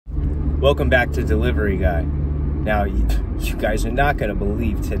Welcome back to Delivery Guy. Now, you guys are not gonna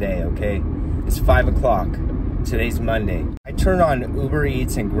believe today, okay? It's 5 o'clock. Today's Monday. I turn on Uber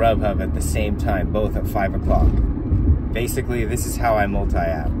Eats and GrubHub at the same time, both at 5 o'clock. Basically, this is how I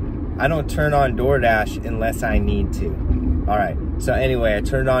multi-app. I don't turn on DoorDash unless I need to. All right, so anyway, I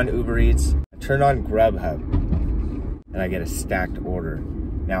turned on Uber Eats, I turned on GrubHub, and I get a stacked order.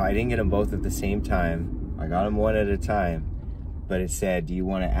 Now, I didn't get them both at the same time. I got them one at a time, but it said, do you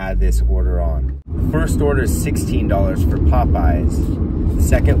want to add this order on? The first order is $16 for Popeyes. The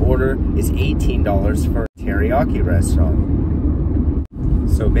second order is $18 for a teriyaki restaurant.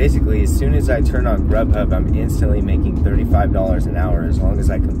 So basically, as soon as I turn on GrubHub, I'm instantly making $35 an hour as long as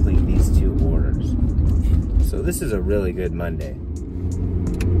I complete these 2 orders. So this is a really good Monday.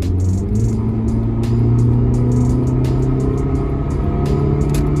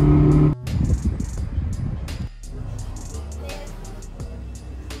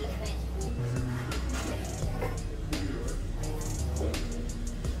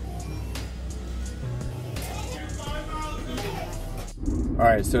 All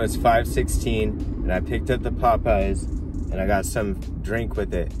right, so it's 5:16 and I picked up the Popeyes and I got some drink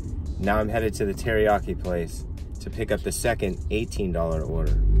with it. Now I'm headed to the teriyaki place to pick up the second $18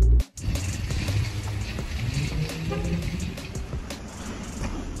 order.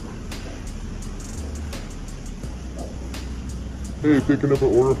 Hey, picking up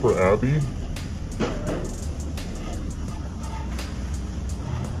an order for Abby?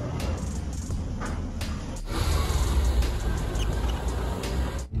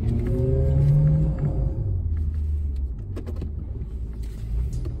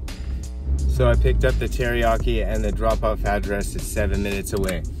 So I picked up the teriyaki and the drop-off address is 7 minutes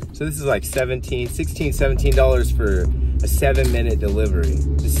away. So this is like $16, $17 for a 7-minute delivery.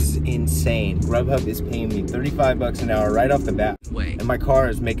 This is insane. GrubHub is paying me 35 bucks an hour right off the bat. And my car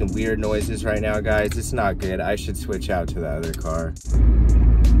is making weird noises right now, guys. It's not good. I should switch out to the other car.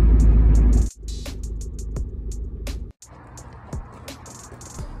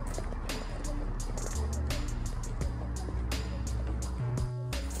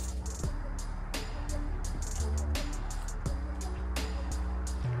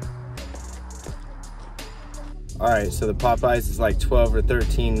 All right, so the Popeyes is like 12 or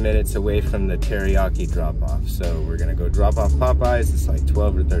 13 minutes away from the teriyaki drop-off. So we're gonna go drop off Popeyes. It's like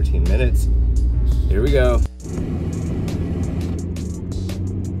 12 or 13 minutes. Here we go.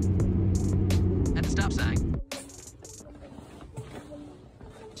 At the stop sign.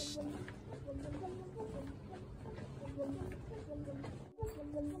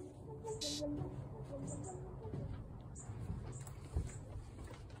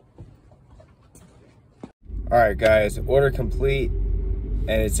 All right, guys, order complete, and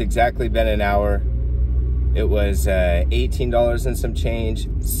it's exactly been an hour. It was $18 and some change,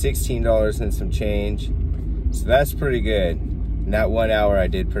 $16 and some change. So that's pretty good. In that 1 hour, I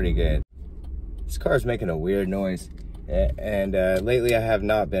did pretty good. This car's making a weird noise. And lately I have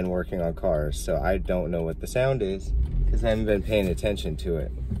not been working on cars, so I don't know what the sound is because I haven't been paying attention to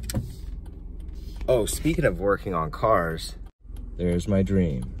it. Oh, speaking of working on cars, there's my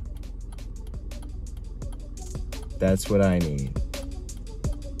dream. That's what I need.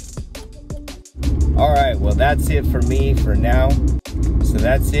 All right, well, that's it for me for now. So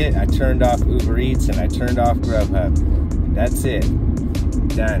that's it. I turned off Uber Eats and I turned off GrubHub. That's it.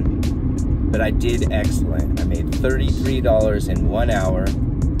 Done. But I did excellent. I made $33 in 1 hour,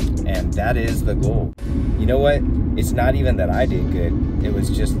 and that is the goal. You know what? It's not even that I did good. It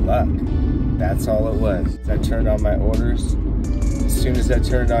was just luck. That's all it was. I turned on my orders. As soon as I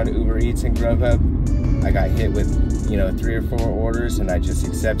turned on Uber Eats and GrubHub, I got hit with, 3 or 4 orders, and I just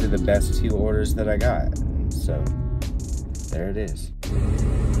accepted the best 2 orders that I got. So there it is.